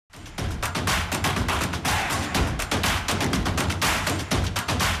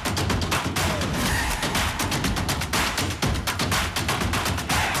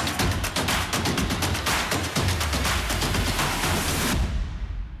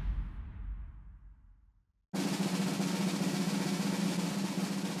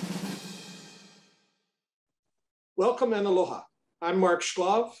Welcome and aloha. I'm Mark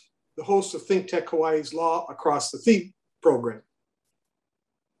Shklov, the host of ThinkTech Hawaii's Law Across the Theme program.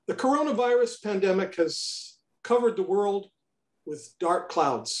 The coronavirus pandemic has covered the world with dark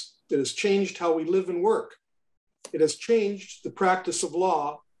clouds. It has changed how we live and work. It has changed the practice of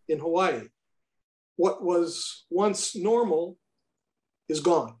law in Hawaii. What was once normal is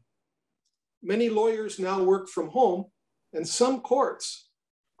gone. Many lawyers now work from home, and some courts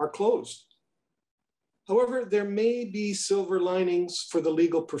are closed. However, there may be silver linings for the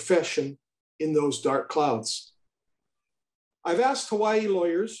legal profession in those dark clouds. I've asked Hawaii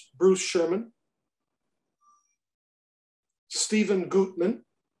lawyers Bruce Sherman, Stephen Guttman,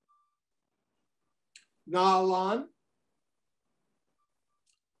 Naalan,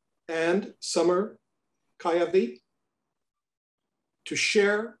 and Summer Kaiawe to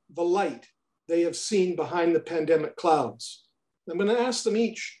share the light they have seen behind the pandemic clouds. I'm going to ask them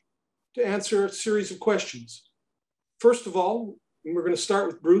each to answer a series of questions. First of all, we're going to start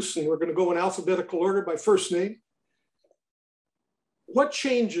with Bruce, and we're going to go in alphabetical order by first name. What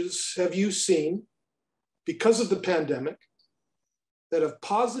changes have you seen because of the pandemic that have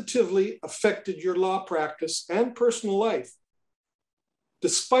positively affected your law practice and personal life,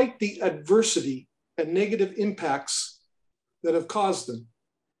 despite the adversity and negative impacts that have caused them?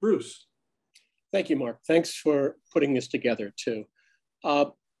 Bruce. Thank you, Mark. Thanks for putting this together too.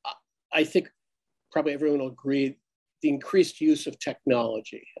 I think probably everyone will agree the increased use of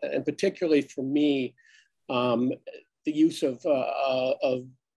technology, and particularly for me, the use of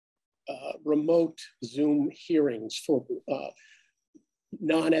remote Zoom hearings for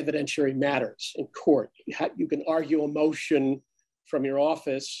non-evidentiary matters in court. You can argue a motion from your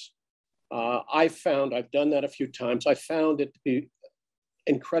office. I've done that a few times. I found it to be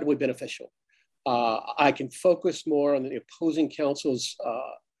incredibly beneficial. I can focus more on the opposing counsel's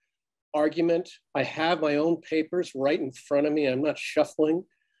argument. I have my own papers right in front of me. I'm not shuffling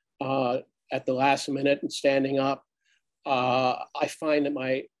at the last minute and standing up. I find that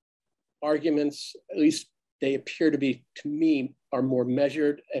my arguments, at least they appear to be, to me, are more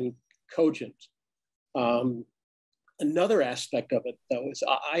measured and cogent. Another aspect of it, though, is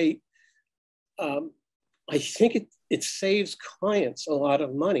I think it saves clients a lot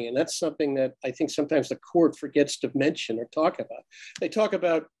of money. And that's something that I think sometimes the court forgets to mention or talk about. They talk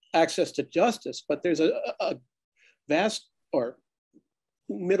about access to justice, but there's a vast or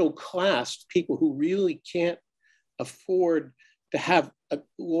middle class people who really can't afford to have a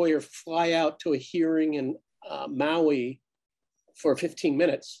lawyer fly out to a hearing in Maui for 15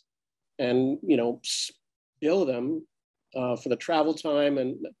 minutes and, bill them for the travel time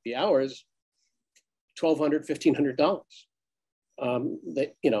and the hours, $1,200, $1,500.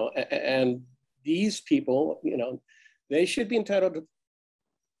 And these people, they should be entitled to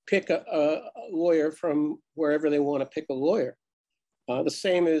pick a lawyer from wherever they want to pick a lawyer. The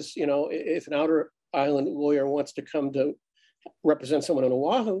same as, if an outer island lawyer wants to come to represent someone on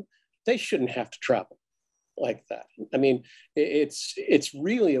Oahu, they shouldn't have to travel like that. I mean, it's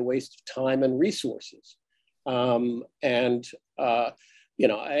really a waste of time and resources. I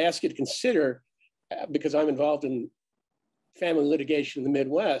ask you to consider, because I'm involved in family litigation in the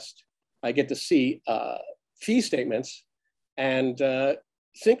Midwest, I get to see fee statements and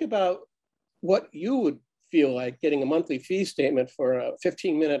think about what you would feel like getting a monthly fee statement for a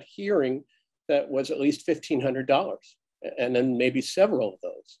 15-minute hearing that was at least $1,500, and then maybe several of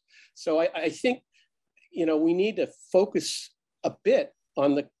those. So I think, we need to focus a bit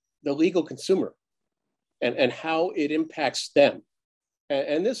on the legal consumer and how it impacts them.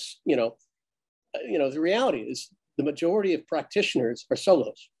 And this, the reality is the majority of practitioners are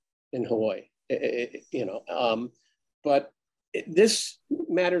solos in Hawaii, but this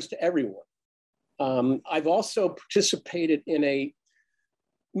matters to everyone. I've also participated in a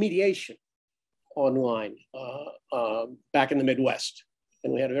mediation online back in the Midwest,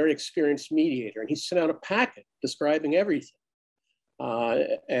 and we had a very experienced mediator, and he sent out a packet describing everything.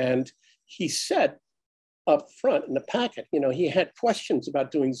 And he said up front in the packet, he had questions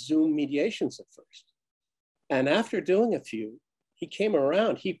about doing Zoom mediations at first. And after doing a few, he came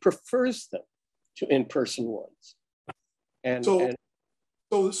around. He prefers them to in-person ones. So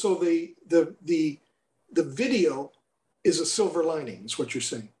the video is a silver lining, is what you're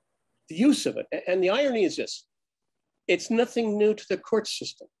saying. The use of it. And the irony is this: it's nothing new to the court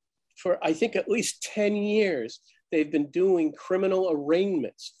system. For I think at least 10 years, they've been doing criminal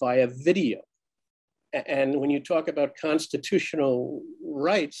arraignments via video. And when you talk about constitutional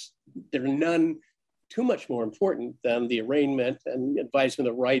rights, there are none too much more important than the arraignment and advisement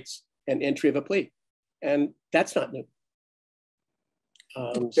of rights and entry of a plea. And that's not new.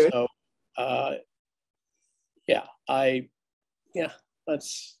 yeah,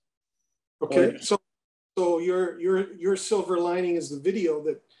 that's okay. So your silver lining is the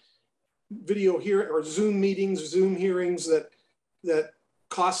video here, or Zoom meetings, Zoom hearings that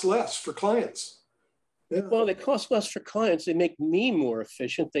cost less for clients. Yeah. Well, they cost less for clients. They make me more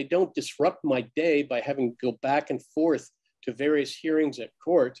efficient. They don't disrupt my day by having to go back and forth to various hearings at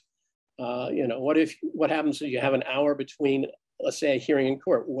court. What happens if you have an hour between, let's say, a hearing in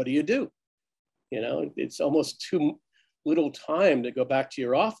court? What do? It's almost too little time to go back to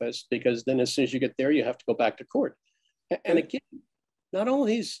your office, because then as soon as you get there, you have to go back to court. And again, not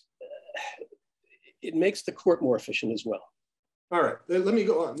only it makes the court more efficient as well. All right, let me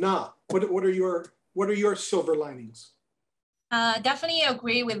go on. Now, what are your silver linings? Definitely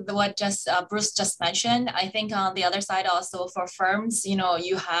agree with what Bruce just mentioned. I think on the other side also, for firms,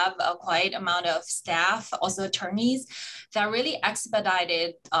 you have a quite amount of staff, also attorneys, that really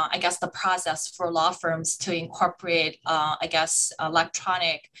expedited, the process for law firms to incorporate,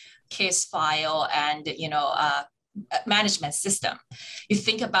 electronic case file and, management system. You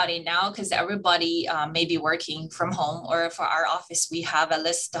think about it now, because everybody may be working from home, or for our office, we have at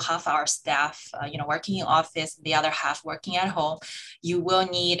least half our staff, working in office, the other half working at home. You will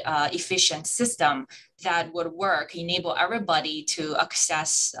need an efficient system that would enable everybody to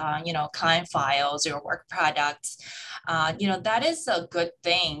access, client files or work products. That is a good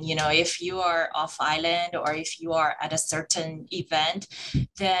thing. If you are off island, or if you are at a certain event,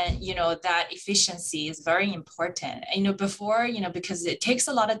 then, that efficiency is very important. Before, because it takes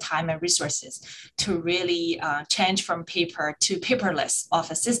a lot of time and resources to really change from paper to paperless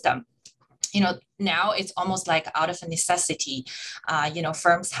office system. Now it's almost like out of a necessity.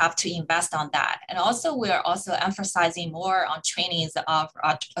 Firms have to invest on that. And also, we are also emphasizing more on trainings of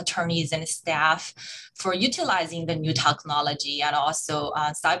attorneys and staff for utilizing the new technology, and also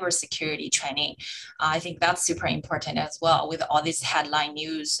cybersecurity training. I think that's super important as well, with all this headline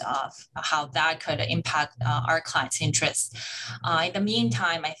news of how that could impact our clients' interests. In the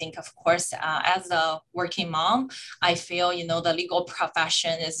meantime, I think, of course, as a working mom, I feel, the legal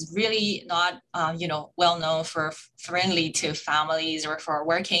profession is really not well known for friendly to families or for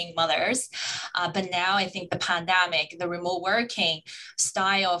working mothers. But now I think the pandemic, the remote working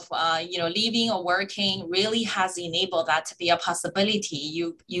style of, living or working really has enabled that to be a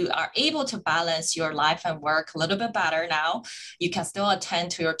possibility. You are able to balance your life and work a little bit better now. You can still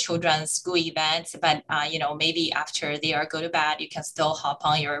attend to your children's school events, but, maybe after they go to bed, you can still hop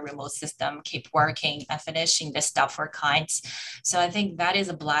on your remote system, keep working and finishing the stuff for clients. So I think that is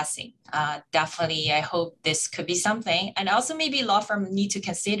a blessing. Definitely, I hope this could be something. And also maybe law firm need to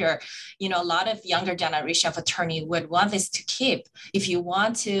consider, a lot of younger generation of attorney would want this to keep. If you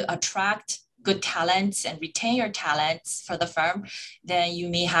want to attract good talents and retain your talents for the firm, then you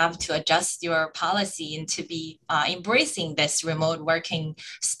may have to adjust your policy and to be embracing this remote working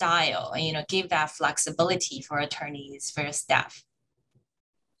style, give that flexibility for attorneys, for your staff.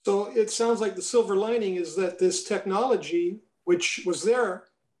 So it sounds like the silver lining is that this technology, which was there,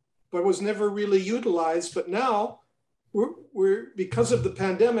 but was never really utilized, but now we're because of the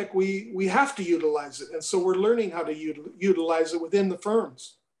pandemic, we have to utilize it. And so we're learning how to utilize it within the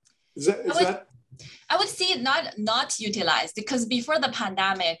firms. Is that? I would see it not utilized, because before the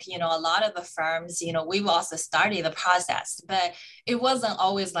pandemic, a lot of the firms, we've also started the process, but it wasn't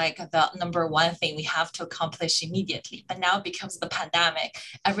always like the number one thing we have to accomplish immediately. But now, because of the pandemic,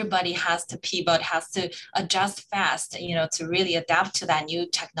 everybody has to pivot, has to adjust fast, to really adapt to that new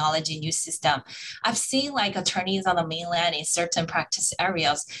technology, new system. I've seen like attorneys on the mainland in certain practice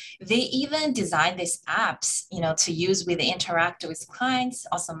areas, they even design these apps, to use with interact with clients,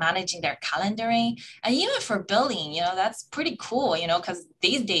 also managing their calendaring. And even for billing, that's pretty cool, because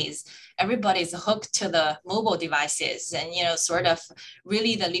these days, everybody's hooked to the mobile devices, and, sort of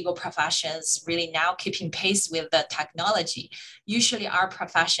really the legal professions really now keeping pace with the technology. Usually our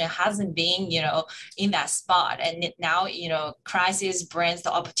profession hasn't been, in that spot. And now, crisis brings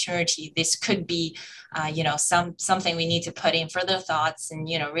the opportunity. This could be, something we need to put in further thoughts and,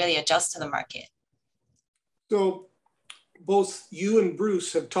 really adjust to the market. So both you and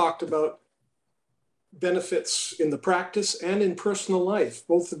Bruce have talked about benefits in the practice and in personal life.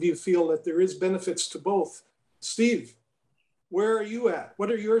 Both of you feel that there is benefits to both. Steve, where are you at?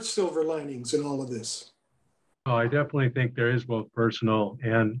 What are your silver linings in all of this? Oh, I definitely think there is both personal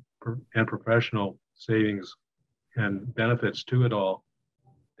and professional savings and benefits to it all.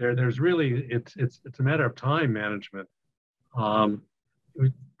 There's really, it's a matter of time management.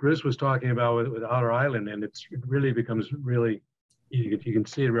 Bruce was talking about with Outer Island, and it really becomes really, you can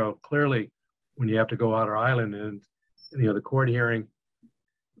see it real clearly when you have to go Outer Island, and the court hearing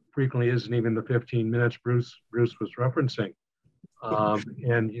frequently isn't even the 15 minutes Bruce was referencing.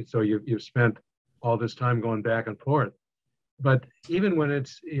 And so you've spent all this time going back and forth. But even when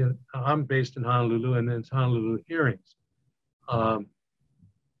it's, I'm based in Honolulu, and it's Honolulu hearings,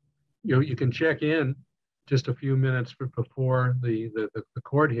 you can check in just a few minutes before the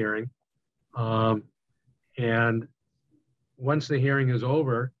court hearing. And once the hearing is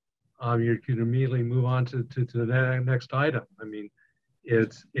over, you can immediately move on to the next item. I mean,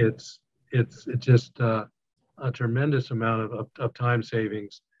 it's just a tremendous amount of time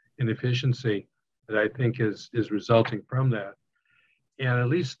savings and efficiency that I think is resulting from that. And at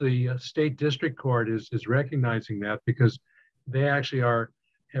least the state district court is recognizing that, because they actually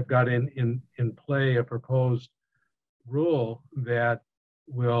have got in play a proposed rule that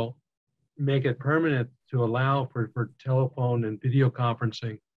will make it permanent to allow for telephone and video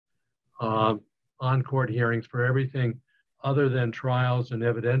conferencing on court hearings for everything other than trials and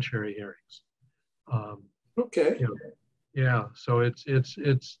evidentiary hearings. Okay. Yeah, so it's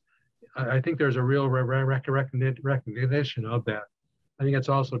I think there's a real recognition of that. I think it's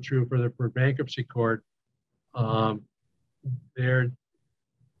also true for bankruptcy court. All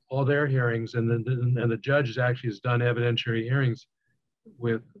their hearings, and the judge actually has done evidentiary hearings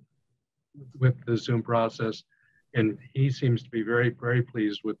with the Zoom process, and he seems to be very, very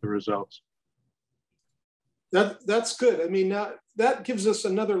pleased with the results. That's good. I mean, that gives us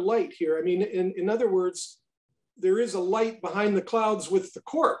another light here. I mean, in other words, there is a light behind the clouds with the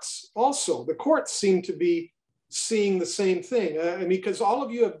courts also. The courts seem to be seeing the same thing. I mean, because all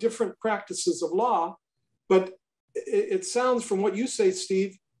of you have different practices of law, but it sounds from what you say,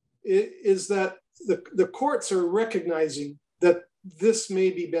 Steve, is that the courts are recognizing that this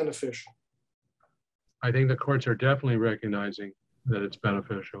may be beneficial. I think the courts are definitely recognizing that it's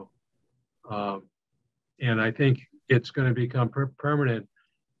beneficial. And I think it's going to become permanent.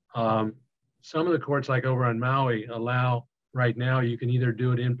 Some of the courts, like over on Maui, allow right now, you can either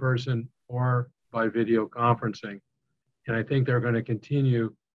do it in person or by video conferencing. And I think they're going to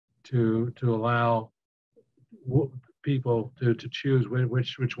continue to allow people to choose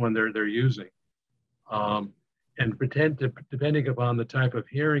which one they're using. And depending upon the type of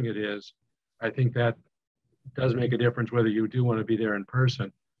hearing it is, I think that does make a difference whether you do want to be there in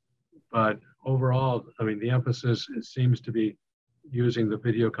person. But overall, I mean, the emphasis seems to be using the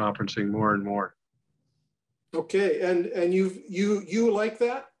video conferencing more and more. Okay, and you like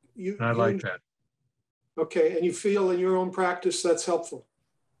that? I like that. Okay, and you feel in your own practice that's helpful?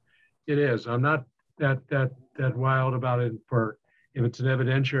 It is. I'm not that wild about it for if it's an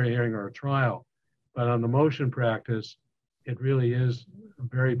evidentiary hearing or a trial, but on the motion practice, it really is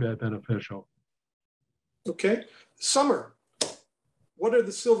very beneficial. Okay, Summer, what are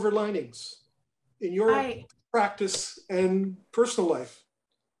the silver linings in your practice and personal life?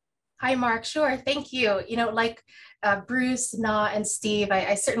 Hi, Mark. Sure. Thank you. You know, like Bruce, Na, and Steve,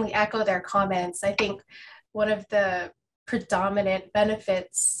 I certainly echo their comments. I think one of the predominant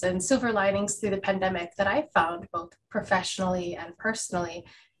benefits and silver linings through the pandemic that I found both professionally and personally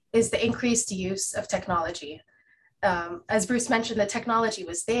is the increased use of technology. As Bruce mentioned, the technology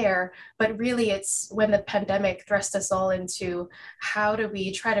was there, but really it's when the pandemic thrust us all into how do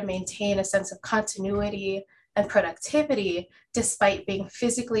we try to maintain a sense of continuity and productivity despite being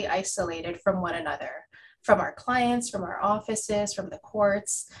physically isolated from one another, from our clients, from our offices, from the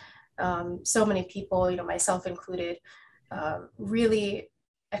courts. So many people, you know, myself included, really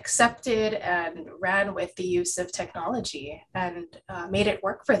accepted and ran with the use of technology and made it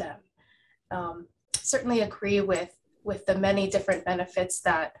work for them. Certainly agree with the many different benefits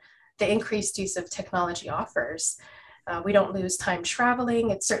that the increased use of technology offers. We don't lose time traveling.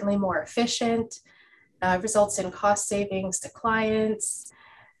 It's certainly more efficient, results in cost savings to clients,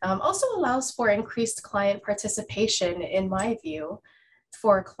 also allows for increased client participation, in my view,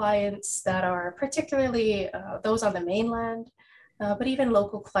 for clients that are particularly those on the mainland, but even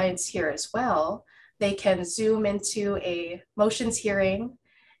local clients here as well. They can Zoom into a motions hearing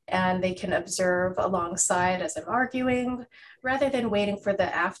and they can observe alongside as I'm arguing, rather than waiting for the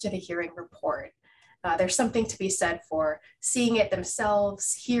after the hearing report. There's something to be said for seeing it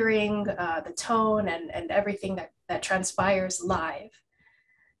themselves, hearing the tone and everything that transpires live.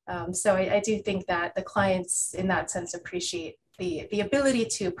 So I do think that the clients in that sense appreciate the ability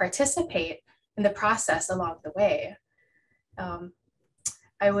to participate in the process along the way.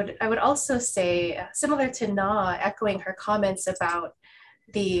 I would also say, similar to Na, echoing her comments about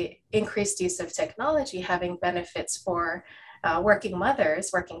the increased use of technology having benefits for working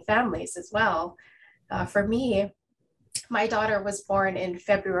mothers, working families as well. For me, my daughter was born in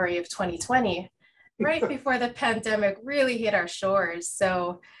February of 2020, right before the pandemic really hit our shores.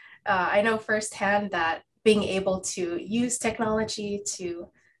 So I know firsthand that being able to use technology to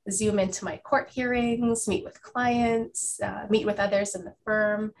Zoom into my court hearings, meet with clients, meet with others in the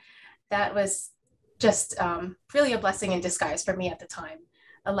firm, that was just really a blessing in disguise for me at the time.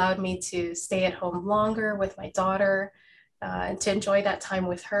 Allowed me to stay at home longer with my daughter and to enjoy that time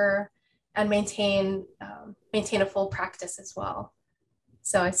with her and maintain a full practice as well.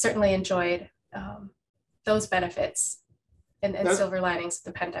 So I certainly enjoyed those benefits and silver linings of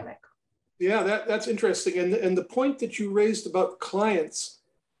the pandemic. Yeah, that's interesting. And the point that you raised about clients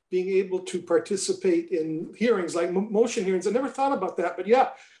being able to participate in hearings, like motion hearings, I never thought about that. But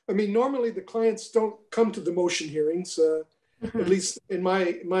yeah, I mean, normally the clients don't come to the motion hearings, at least in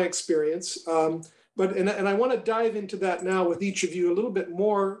my experience. But I want to dive into that now with each of you a little bit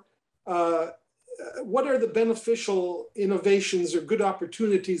more. What are the beneficial innovations or good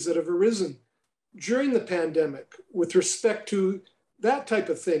opportunities that have arisen during the pandemic with respect to that type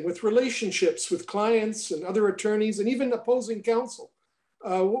of thing, with relationships with clients and other attorneys and even opposing counsel?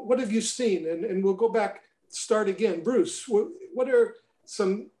 What have you seen? And we'll go back, start again. Bruce, what are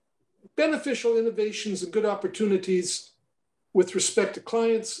some beneficial innovations and good opportunities with respect to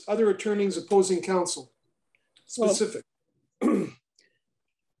clients, other attorneys, opposing counsel, specific?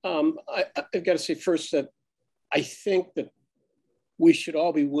 Well, I've got to say first that I think that we should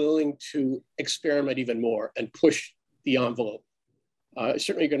all be willing to experiment even more and push the envelope.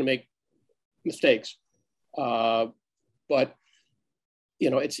 Certainly going to make mistakes, but you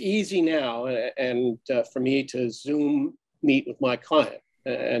know, it's easy now, and for me to Zoom meet with my client,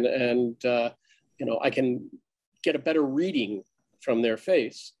 and you know, I can get a better reading from their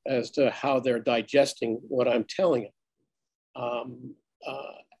face as to how they're digesting what I'm telling them.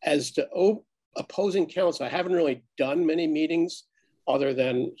 As to opposing counsel, I haven't really done many meetings other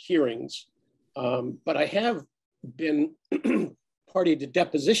than hearings, but I have been party to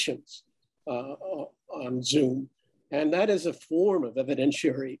depositions on Zoom, and that is a form of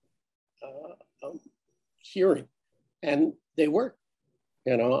evidentiary hearing, and they work.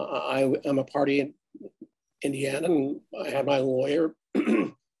 You know, I'm a party in Indiana, and I have my lawyer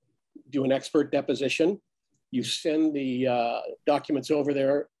do an expert deposition. You send the documents over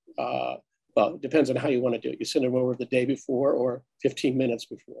there. Well, it depends on how you want to do it. You send them over the day before or 15 minutes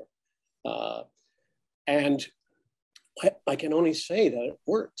before. And I can only say that it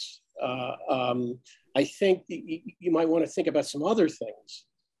works. I think you might want to think about some other things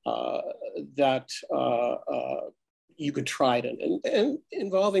that you could try it and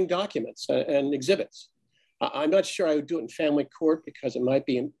involving documents and exhibits. I'm not sure I would do it in family court because it might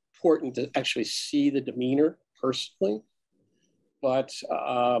be important to actually see the demeanor personally. But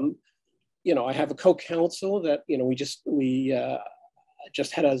you know, I have a co-counsel that, you know, we just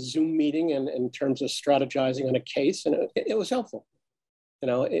had a Zoom meeting in terms of strategizing on a case, and it was helpful. You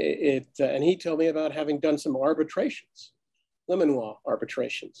know, and he told me about having done some arbitrations, lemon law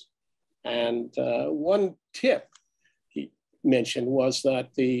arbitrations. And one tip he mentioned was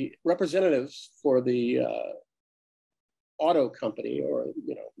that the representatives for the auto company or,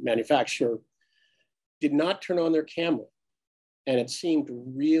 you know, manufacturer did not turn on their camera, and it seemed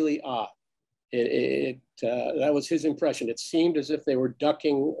really odd. That was his impression. It seemed as if they were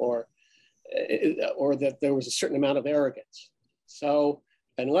ducking or that there was a certain amount of arrogance. So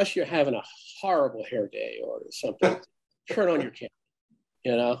unless you're having a horrible hair day or something, turn on your camera,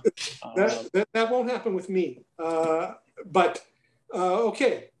 you know? That won't happen with me. But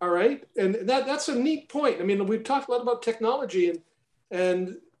okay, all right. And that's a neat point. I mean, we've talked a lot about technology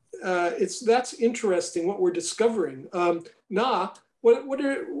and that's interesting what we're discovering.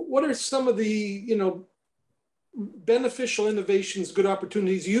 What are some of the, you know, beneficial innovations, good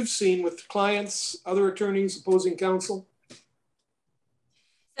opportunities you've seen with clients, other attorneys, opposing counsel?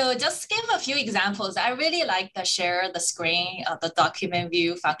 So just give a few examples. I really like the share the screen, the document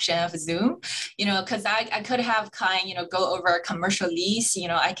view function of Zoom, you know, because I could have client, you know, go over a commercial lease, you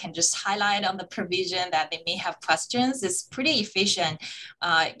know, I can just highlight on the provision that they may have questions. It's pretty efficient,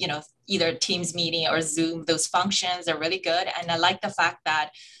 you know, either Teams meeting or Zoom, those functions are really good. And I like the fact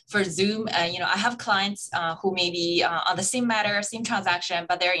that for Zoom, you know, I have clients who may be on the same matter, same transaction,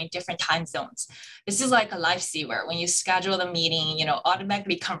 but they're in different time zones. This is like a lifesaver. When you schedule the meeting, you know,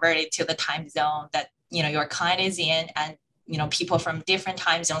 automatically convert it to the time zone that, you know, your client is in, and you know, people from different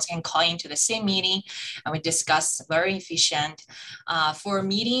time zones can call into the same meeting, and we discuss very efficient. For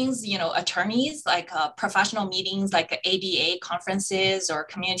meetings, you know, attorneys, like professional meetings like ABA conferences or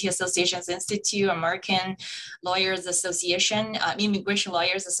Community Associations Institute, American Lawyers Association, Immigration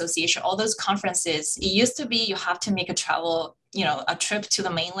Lawyers Association, all those conferences, it used to be you have to make a travel a trip to the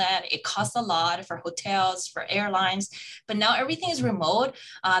mainland. It costs a lot for hotels, for airlines, but now everything is remote.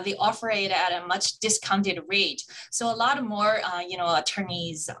 They offer it at a much discounted rate. So a lot more,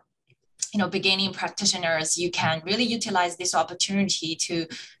 attorneys, beginning practitioners, you can really utilize this opportunity to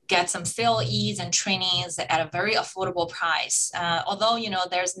get some CLEs and trainings at a very affordable price. Although,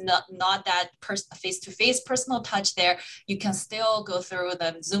 there's not that face-to-face personal touch there, you can still go through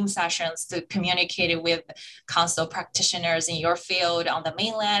the Zoom sessions to communicate with counsel practitioners in your field on the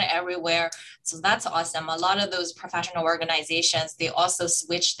mainland, everywhere. So that's awesome. A lot of those professional organizations, they also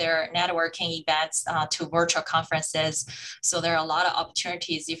switch their networking events to virtual conferences. So there are a lot of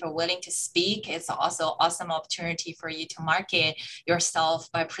opportunities. If you're willing to speak, it's also awesome opportunity for you to market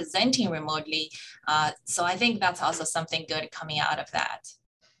yourself by presenting remotely. So I think that's also something good coming out of that.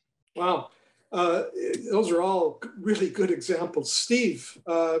 Wow. Those are all really good examples. Steve.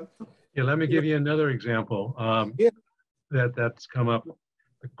 Yeah, let me give you another example that's come up.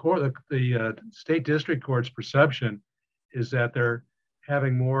 The state district court's perception is that they're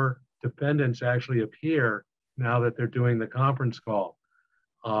having more defendants actually appear now that they're doing the conference call.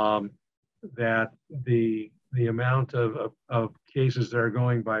 That the amount of cases that are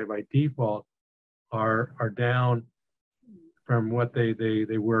going by default are down from what they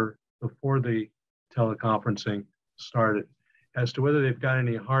were before the teleconferencing started. As to whether they've got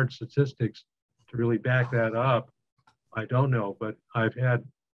any hard statistics to really back that up, I don't know, but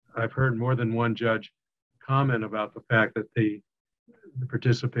I've heard more than one judge comment about the fact that the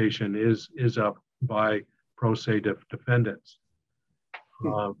participation is up by pro se defendants.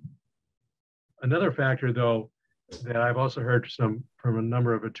 Another factor, though, that I've also heard from a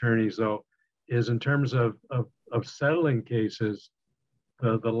number of attorneys, though, is in terms of settling cases,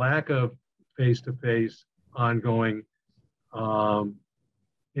 the lack of face-to-face ongoing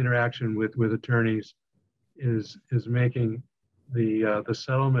interaction with attorneys is making the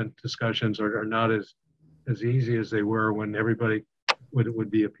settlement discussions are not as easy as they were when everybody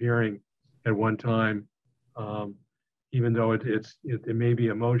would be appearing at one time. Even though it may be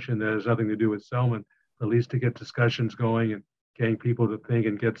a motion that has nothing to do with settlement, at least to get discussions going and getting people to think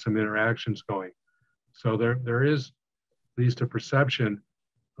and get some interactions going. So there is at least a perception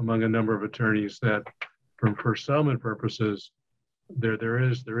among a number of attorneys that for settlement purposes, there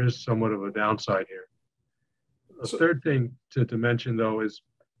is somewhat of a downside here. A third thing to mention, though, is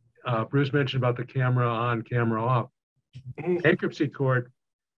Bruce mentioned about the camera on, camera off. Bankruptcy court,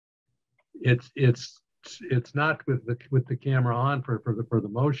 it's not with the camera on for the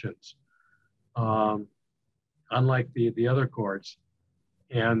motions, unlike the other courts.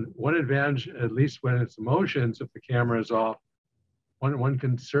 And one advantage, at least when it's motions, if the camera is off, one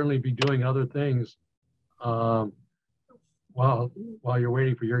can certainly be doing other things while you're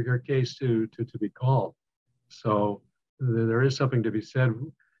waiting for your case to be called. So there is something to be said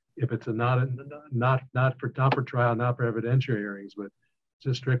if it's not for trial, not for evidentiary hearings, but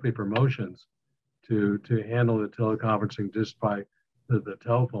just strictly for motions to handle the teleconferencing just by the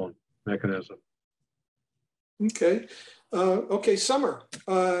telephone mechanism. Okay. Okay, Summer,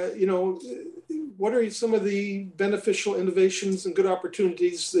 what are some of the beneficial innovations and good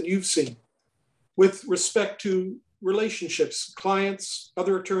opportunities that you've seen with respect to relationships, clients,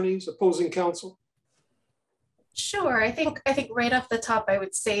 other attorneys, opposing counsel? Sure. I think right off the top, I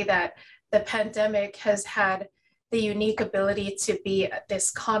would say that the pandemic has had the unique ability to be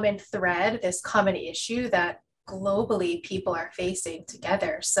this common thread, this common issue that globally people are facing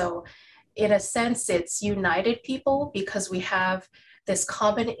together. So in a sense, it's united people because we have this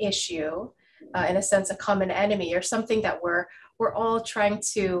common issue, in a sense, a common enemy or something that we're all trying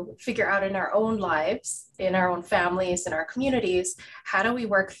to figure out in our own lives, in our own families, in our communities. How do we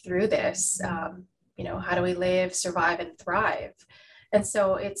work through this? How do we live, survive, and thrive? And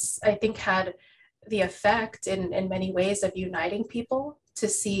so it's, I think, had the effect in many ways of uniting people to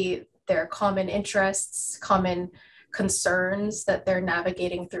see their common interests, common concerns that they're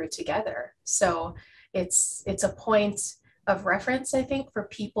navigating through together. So it's a point of reference, I think, for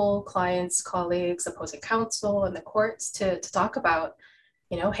people, clients, colleagues, opposing counsel, and the courts to talk about,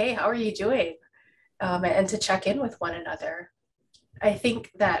 hey, how are you doing? And to check in with one another. I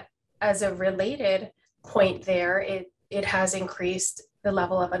think that as a related point there, it has increased the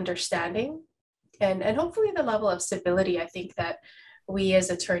level of understanding and hopefully the level of stability, I think, that we as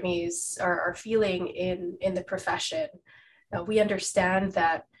attorneys are feeling in the profession. We understand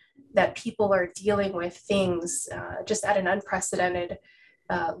that people are dealing with things just at an unprecedented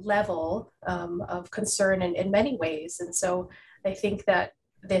level of concern in many ways. And so I think that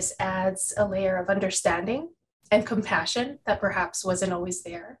this adds a layer of understanding and compassion that perhaps wasn't always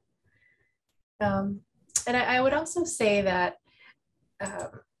there. And I would also say that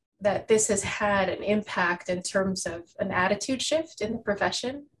that this has had an impact in terms of an attitude shift in the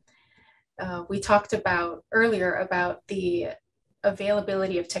profession. We talked about earlier about the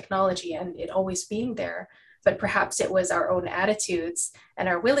availability of technology and it always being there, but perhaps it was our own attitudes and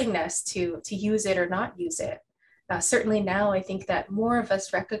our willingness to use it or not use it. Certainly now, I think that more of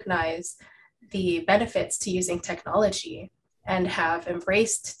us recognize the benefits to using technology and have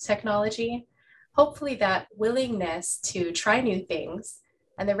embraced technology. Hopefully that willingness to try new things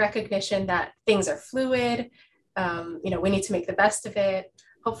and the recognition that things are fluid, we need to make the best of it.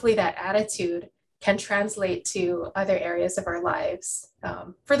 Hopefully that attitude can translate to other areas of our lives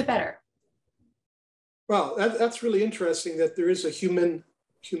for the better. Well, that's really interesting that there is a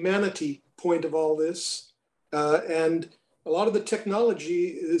humanity point of all this. And a lot of the technology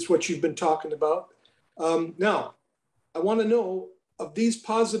is what you've been talking about. Now, I want to know, of these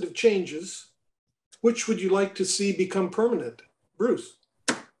positive changes, which would you like to see become permanent? Bruce?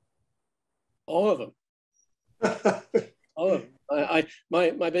 All of them. All of them.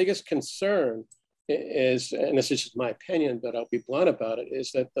 My biggest concern is, and this is just my opinion, but I'll be blunt about it,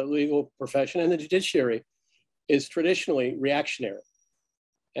 is that the legal profession and the judiciary is traditionally reactionary.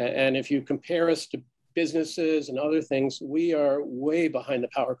 And if you compare us to businesses and other things, we are way behind the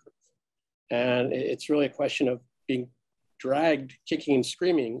power curve. And it's really a question of being dragged kicking and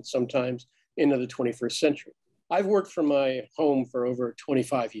screaming sometimes into the 21st century. I've worked from my home for over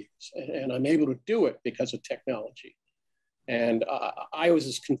 25 years, and I'm able to do it because of technology. And I was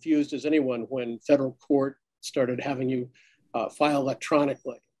as confused as anyone when federal court started having you file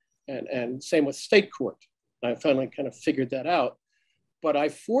electronically, and same with state court. I finally kind of figured that out. But I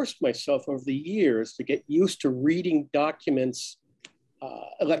forced myself over the years to get used to reading documents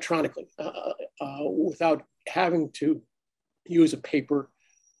electronically without having to use a paper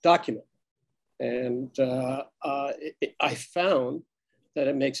document. And I found that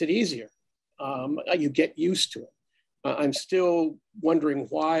it makes it easier. You get used to it. I'm still wondering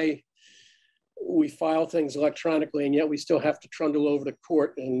why we file things electronically and yet we still have to trundle over to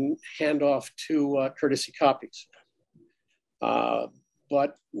court and hand off two courtesy copies.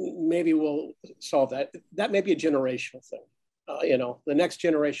 But maybe we'll solve that. That may be a generational thing. The next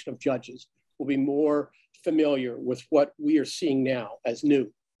generation of judges will be more familiar with what we are seeing now as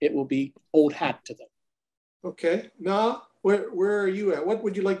new. It will be old hat to them. Okay. Now, where are you at? What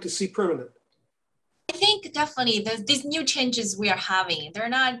would you like to see permanent? I think definitely these new changes we are having, they're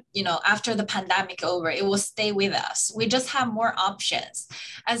not, after the pandemic over, it will stay with us. We just have more options.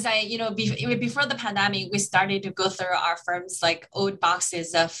 As before the pandemic, we started to go through our firm's like old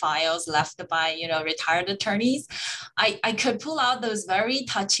boxes of files left by, retired attorneys. I could pull out those very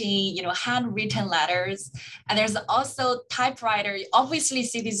touching, handwritten letters. And there's also typewriter. You obviously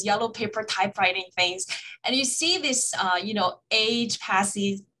see these yellow paper typewriting things. And you see this, age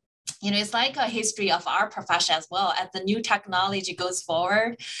passes. It's like a history of our profession as well as the new technology goes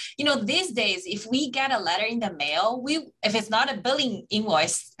forward. These days, if we get a letter in the mail, if it's not a billing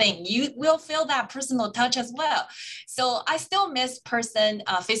invoice thing, you will feel that personal touch as well. So I still miss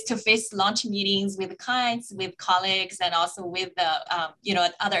face-to-face lunch meetings with clients, with colleagues, and also with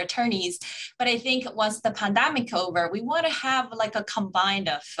the, other attorneys. But I think once the pandemic over, we want to have like a combined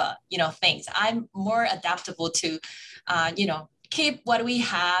of, things. I'm more adaptable to, keep what we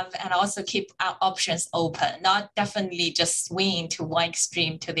have and also keep our options open, not definitely just swing to one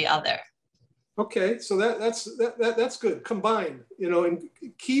extreme to the other. Okay, so that's good. Combine, and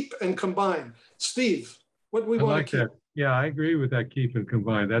keep and combine. Steve, what do we want to keep? That. Yeah, I agree with that. Keep and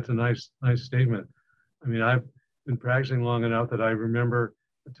combine. That's a nice statement. I mean, I've been practicing long enough that I remember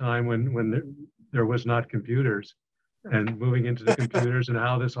a time when there was not computers, and moving into the computers and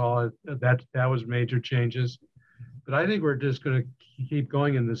how this all that was major changes. But I think we're just going to keep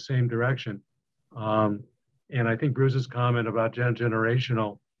going in the same direction. And I think Bruce's comment about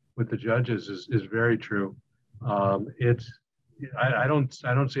generational with the judges is very true. I don't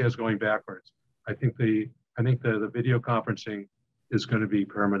see us going backwards. I think the video conferencing is going to be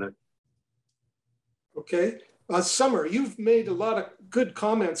permanent. Okay, Summer, you've made a lot of good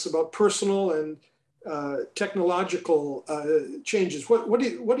comments about personal and technological changes. What do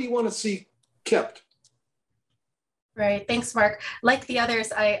you want to see kept? Right. Thanks, Mark. Like the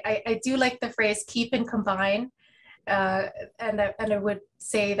others, I do like the phrase keep and combine. And I would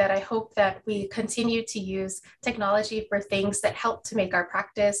say that I hope that we continue to use technology for things that help to make our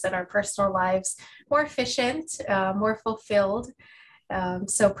practice and our personal lives more efficient, more fulfilled.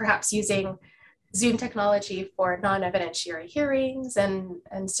 So perhaps using Zoom technology for non-evidentiary hearings and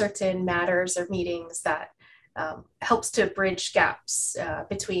certain matters or meetings that helps to bridge gaps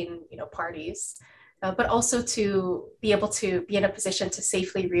between parties. but also to be able to be in a position to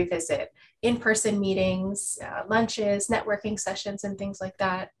safely revisit in-person meetings, lunches, networking sessions, and things like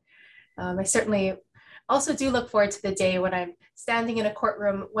that. I certainly also do look forward to the day when I'm standing in a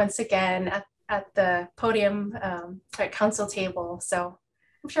courtroom once again at the podium at council table. So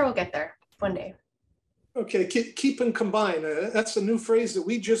I'm sure we'll get there one day. Okay, keep and combine. That's a new phrase that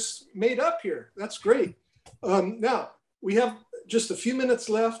we just made up here. That's great. Now, we have just a few minutes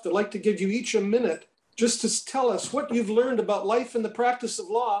left. I'd like to give you each a minute just to tell us what you've learned about life and the practice of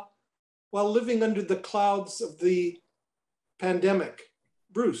law while living under the clouds of the pandemic.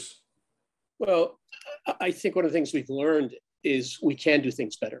 Bruce. Well, I think one of the things we've learned is we can do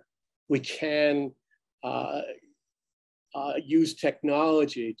things better. We can use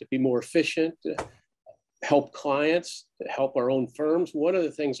technology to be more efficient, to help clients, to help our own firms. One of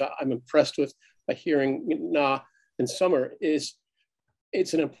the things I'm impressed with by hearing Na and Summer is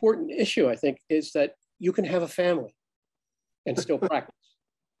it's an important issue, I think, is that you can have a family and still practice,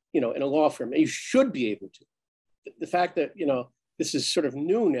 in a law firm. You should be able to. The fact that, this is sort of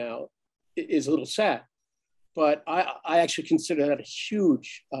new now is a little sad, but I actually consider that a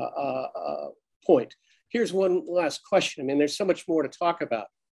huge point. Here's one last question. I mean, there's so much more to talk about.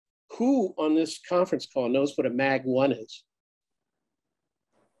 Who on this conference call knows what a Mag 1 is?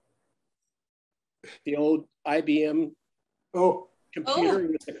 The old IBM computer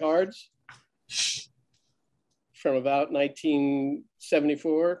with the cards from about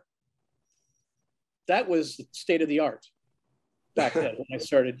 1974. That was state of the art back then when I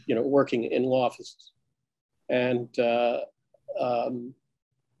started, working in law offices. And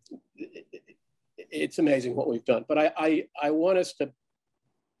it's amazing what we've done. But I want us to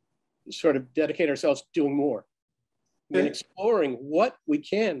sort of dedicate ourselves to doing more and exploring what we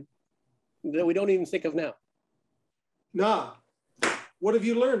can that we don't even think of now. Nah, what have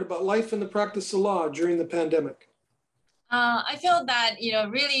you learned about life and the practice of law during the pandemic? I feel that,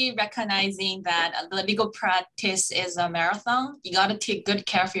 really recognizing that the legal practice is a marathon. You got to take good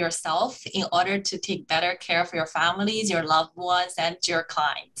care of yourself in order to take better care of your families, your loved ones, and your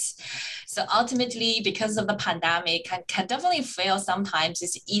clients. So ultimately, because of the pandemic, can definitely feel sometimes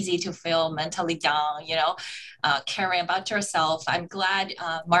it's easy to feel mentally down, caring about yourself. I'm glad,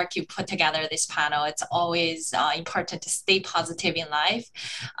 Mark, you put together this panel. It's always important to stay positive in life.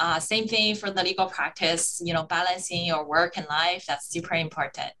 Same thing for the legal practice, balancing your work and life. That's super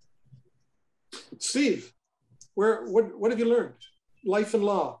important. Steve, what have you learned? Life and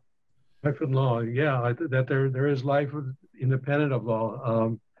law. Life and law, yeah, that there is life independent of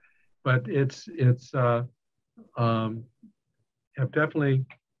law. But have definitely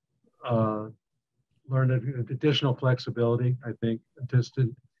learned additional flexibility, I think, just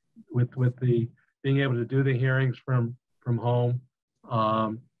with the being able to do the hearings from home.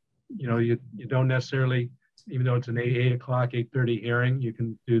 You don't necessarily, even though it's an 8 o'clock, 8:30 hearing, you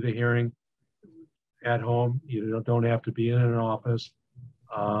can do the hearing at home. You don't have to be in an office.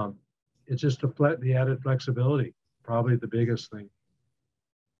 It's just the added flexibility, probably the biggest thing.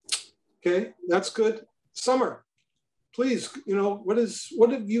 Okay, that's good. Summer, please, what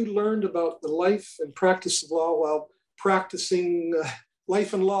have you learned about the life and practice of law while practicing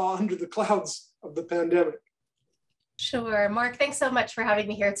life and law under the clouds of the pandemic? Sure. Mark, thanks so much for having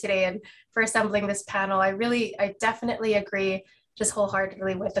me here today and for assembling this panel. I definitely agree just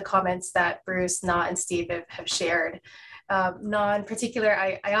wholeheartedly with the comments that Bruce, Na, and Steve have shared. Na, in particular,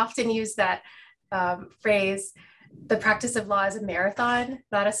 I often use that phrase, the practice of law is a marathon,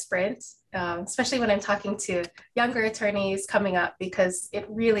 not a sprint, especially when I'm talking to younger attorneys coming up, because it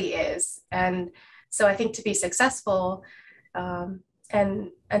really is. And so I think to be successful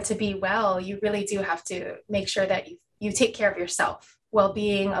and to be well, you really do have to make sure that you take care of yourself.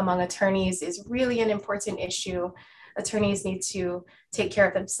 Well-being among attorneys is really an important issue. Attorneys need to take care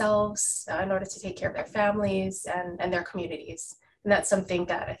of themselves in order to take care of their families and their communities. And that's something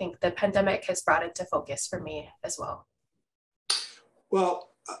that I think the pandemic has brought into focus for me as well. Well,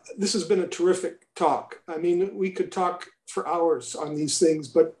 this has been a terrific talk. I mean, we could talk for hours on these things,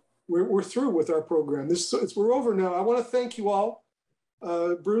 but we're through with our program. We're over now. I want to thank you all.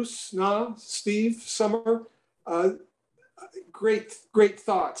 Bruce, Na, Steve, Summer. Great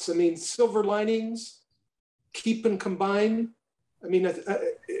thoughts. I mean, silver linings, keep and combine. I mean,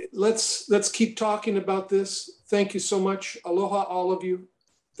 let's keep talking about this. Thank you so much. Aloha, all of you.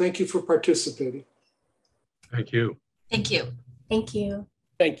 Thank you for participating. Thank you. Thank you. Thank you.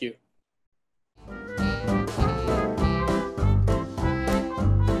 Thank you.